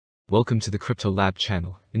Welcome to the Crypto Lab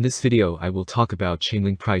channel. In this video I will talk about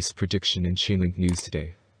Chainlink price prediction and Chainlink news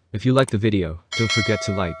today. If you like the video, don't forget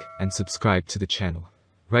to like and subscribe to the channel.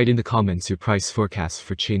 Write in the comments your price forecast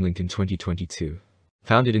for Chainlink in 2022.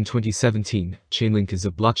 Founded in 2017, Chainlink is a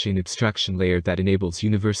blockchain abstraction layer that enables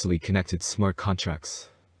universally connected smart contracts.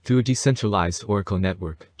 Through a decentralized Oracle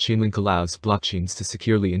network, Chainlink allows blockchains to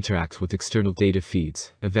securely interact with external data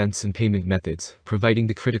feeds, events and payment methods, providing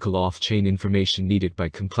the critical off-chain information needed by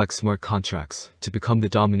complex smart contracts to become the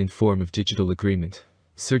dominant form of digital agreement.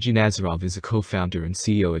 Sergey Nazarov is a co-founder and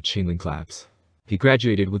CEO at Chainlink Labs. He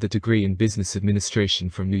graduated with a degree in business administration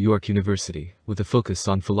from New York University, with a focus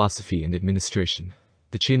on philosophy and administration.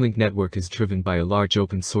 The Chainlink network is driven by a large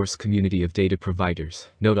open-source community of data providers,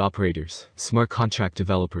 node operators, smart contract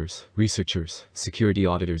developers, researchers, security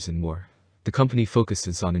auditors and more. The company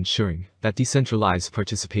focuses on ensuring that decentralized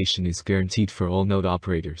participation is guaranteed for all node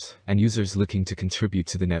operators and users looking to contribute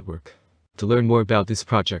to the network. To learn more about this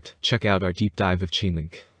project, check out our deep dive of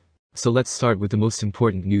Chainlink. So let's start with the most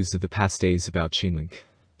important news of the past days about Chainlink.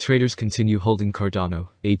 Traders continue holding Cardano,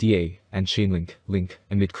 ADA, and Chainlink, Link,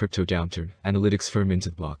 amid crypto downturn, analytics firm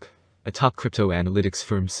Block. A top crypto analytics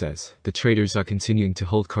firm says the traders are continuing to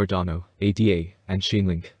hold Cardano, ADA, and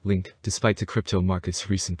Chainlink, Link, despite the crypto market's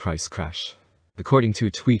recent price crash. According to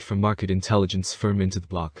a tweet from market intelligence firm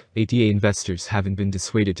Block, ADA investors haven't been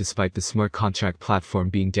dissuaded despite the smart contract platform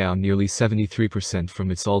being down nearly 73% from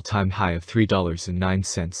its all-time high of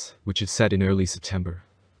 $3.09, which is set in early September.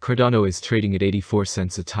 Cardano is trading at 84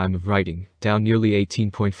 cents at time of writing, down nearly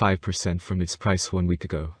 18.5% from its price 1 week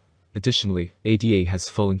ago. Additionally, ADA has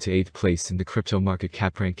fallen to 8th place in the crypto market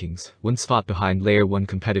cap rankings, 1 spot behind Layer 1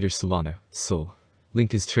 competitor Solana, Sol.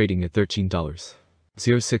 Link is trading at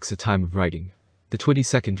 $13.06 at time of writing. The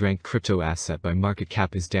 22nd ranked crypto asset by market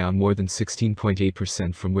cap is down more than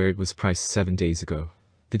 16.8% from where it was priced 7 days ago.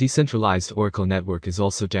 The decentralized Oracle network is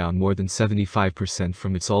also down more than 75%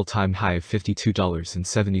 from its all-time high of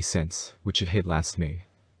 $52.70, which it hit last May.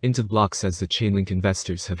 Block says the Chainlink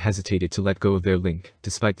investors have hesitated to let go of their Link,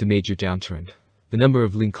 despite the major downtrend. The number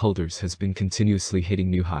of Link holders has been continuously hitting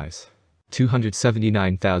new highs.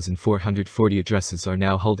 279,440 addresses are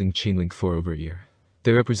now holding Chainlink for over a year.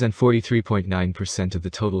 They represent 43.9% of the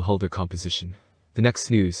total holder composition. The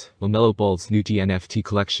next news, LaMelo Ball's new DNFT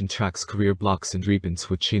collection tracks career blocks and rebounds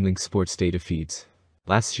with Chainlink sports data feeds.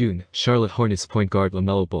 Last June, Charlotte Hornets point guard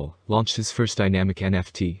LaMelo Ball launched his first dynamic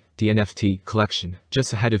NFT, DNFT, collection,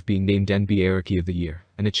 just ahead of being named NBA Rookie of the Year,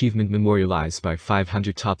 an achievement memorialized by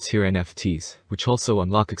 500 top-tier NFTs, which also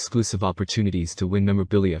unlock exclusive opportunities to win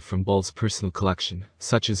memorabilia from Ball's personal collection,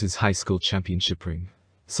 such as his high school championship ring.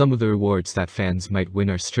 Some of the rewards that fans might win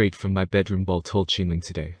are straight from my bedroom, Ball told Chainlink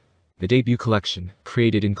today. The debut collection,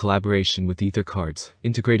 created in collaboration with Ether Cards,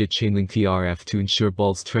 integrated Chainlink TRF to ensure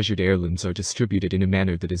Ball's treasured heirlooms are distributed in a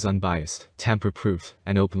manner that is unbiased, tamper-proof,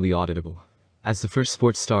 and openly auditable. As the first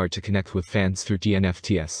sports star to connect with fans through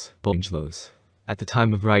DNFTs, Ball range lows. At the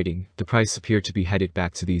time of writing, the price appeared to be headed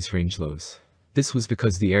back to these range lows. This was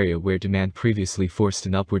because the area where demand previously forced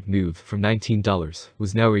an upward move from $19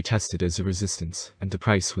 was now retested as a resistance, and the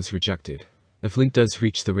price was rejected. If Link does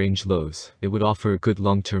reach the range lows, it would offer a good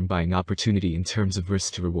long-term buying opportunity in terms of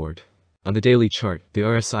risk to reward. On the daily chart, the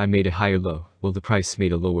RSI made a higher low, while the price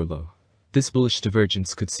made a lower low. This bullish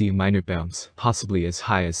divergence could see a minor bounce, possibly as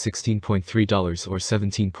high as $16.3 or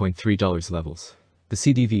 $17.3 levels. The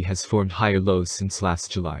CDV has formed higher lows since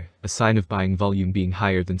last July, a sign of buying volume being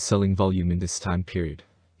higher than selling volume in this time period.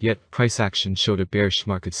 Yet, price action showed a bearish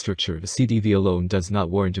market structure. The CDV alone does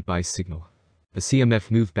not warrant a buy signal. The CMF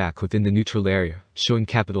moved back within the neutral area, showing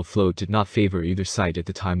capital flow did not favor either side at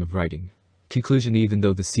the time of writing. Conclusion: even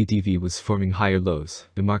though the CDV was forming higher lows,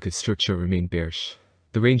 the market structure remained bearish.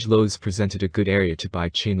 The range lows presented a good area to buy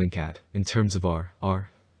Chainlink at, in terms of R.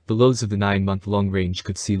 The lows of the 9-month long range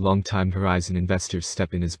could see long-time horizon investors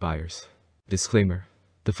step in as buyers. Disclaimer: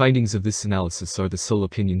 the findings of this analysis are the sole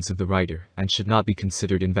opinions of the writer and should not be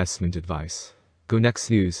considered investment advice. Go next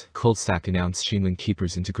news, ColdStack announced Chainlink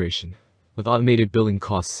Keepers integration. With automated billing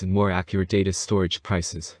costs and more accurate data storage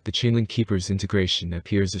prices, the Chainlink Keepers integration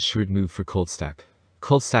appears a shrewd move for ColdStack.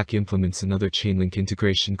 ColdStack implements another Chainlink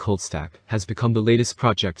integration. ColdStack has become the latest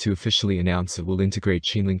project to officially announce it will integrate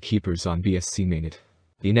Chainlink Keepers on BSC mainnet.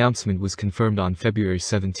 The announcement was confirmed on February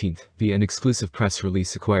 17 via an exclusive press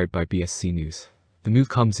release acquired by BSC News. The move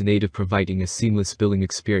comes in aid of providing a seamless billing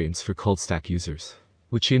experience for ColdStack users.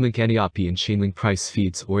 With Chainlink NEOP and Chainlink price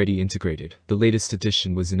feeds already integrated, the latest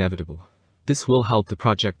addition was inevitable. This will help the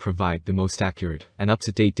project provide the most accurate and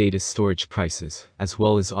up-to-date data storage prices, as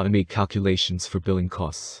well as automate calculations for billing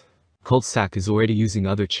costs. Cold Stack is already using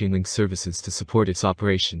other Chainlink services to support its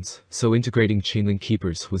operations, so integrating Chainlink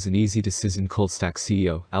Keepers was an easy decision, Cold Stack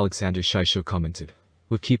CEO Alexander Shisho commented.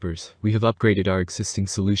 With Keepers, we have upgraded our existing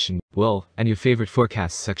solution well, and your favorite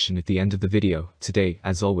forecast section at the end of the video. Today,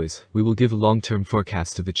 as always, we will give a long-term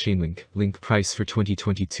forecast of the Chainlink Link price for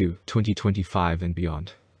 2022, 2025 and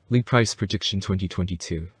beyond. Link price prediction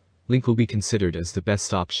 2022. Link will be considered as the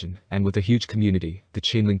best option, and with a huge community, the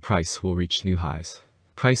Chainlink price will reach new highs.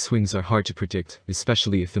 Price swings are hard to predict,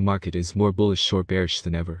 especially if the market is more bullish or bearish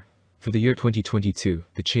than ever. For the year 2022,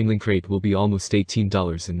 the Chainlink rate will be almost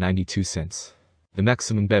 $18.92. The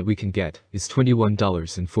maximum bet we can get is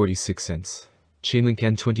 $21.46. Chainlink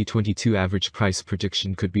N 2022 average price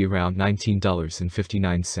prediction could be around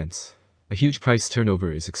 $19.59. A huge price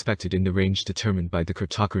turnover is expected in the range determined by the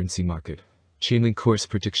cryptocurrency market. Chainlink course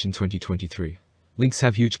prediction 2023. Links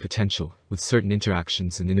have huge potential, with certain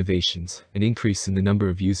interactions and innovations, an increase in the number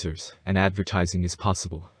of users, and advertising is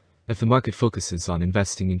possible. If the market focuses on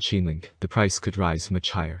investing in Chainlink, the price could rise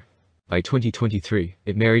much higher. By 2023,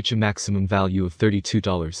 it may reach a maximum value of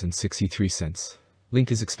 $32.63.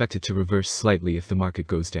 Link is expected to reverse slightly if the market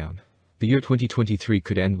goes down. The year 2023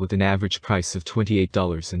 could end with an average price of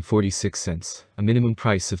 $28.46, a minimum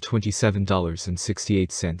price of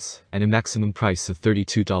 $27.68, and a maximum price of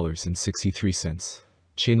 $32.63.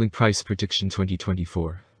 Chainlink price prediction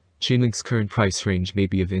 2024. Chainlink's current price range may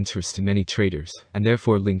be of interest to many traders, and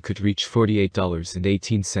therefore Link could reach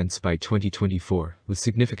 $48.18 by 2024, with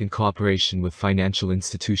significant cooperation with financial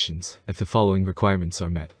institutions, if the following requirements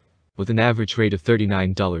are met. With an average rate of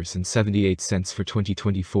 $39.78 for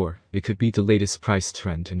 2024, it could beat the latest price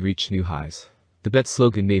trend and reach new highs. The bet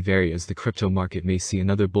slogan may vary as the crypto market may see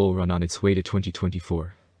another bull run on its way to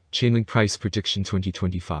 2024. Chainlink price prediction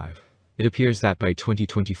 2025. It appears that by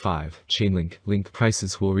 2025, Chainlink Link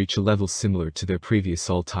prices will reach a level similar to their previous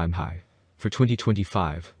all-time high. For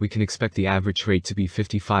 2025, we can expect the average rate to be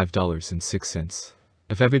 $55.06.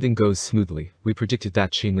 If everything goes smoothly, we predicted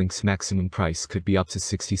that Chainlink's maximum price could be up to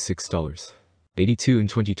 $66.82 in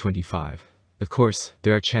 2025. Of course,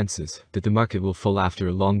 there are chances that the market will fall after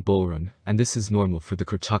a long bull run, and this is normal for the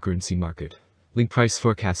cryptocurrency market. Link price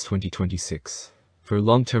forecast 2026. For a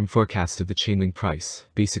long-term forecast of the Chainlink price,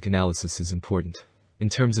 basic analysis is important. In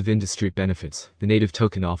terms of industry benefits, the native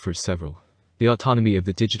token offers several. The autonomy of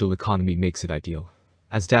the digital economy makes it ideal.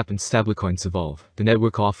 As dApp and stablecoins evolve, the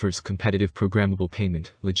network offers competitive programmable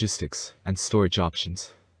payment, logistics, and storage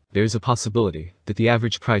options. There is a possibility that the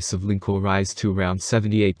average price of Link will rise to around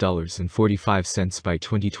 $78.45 by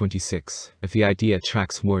 2026, if the idea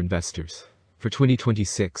attracts more investors. For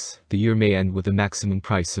 2026, the year may end with a maximum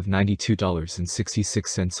price of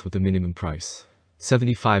 $92.66 with a minimum price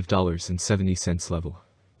 $75.70 level.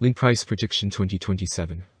 Link price prediction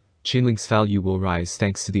 2027. Chainlink's value will rise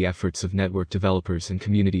thanks to the efforts of network developers and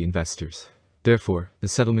community investors. Therefore, the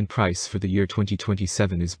settlement price for the year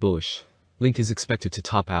 2027 is bullish. Link is expected to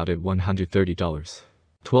top out at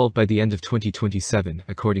 $130.12 by the end of 2027,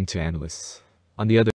 according to analysts. On the other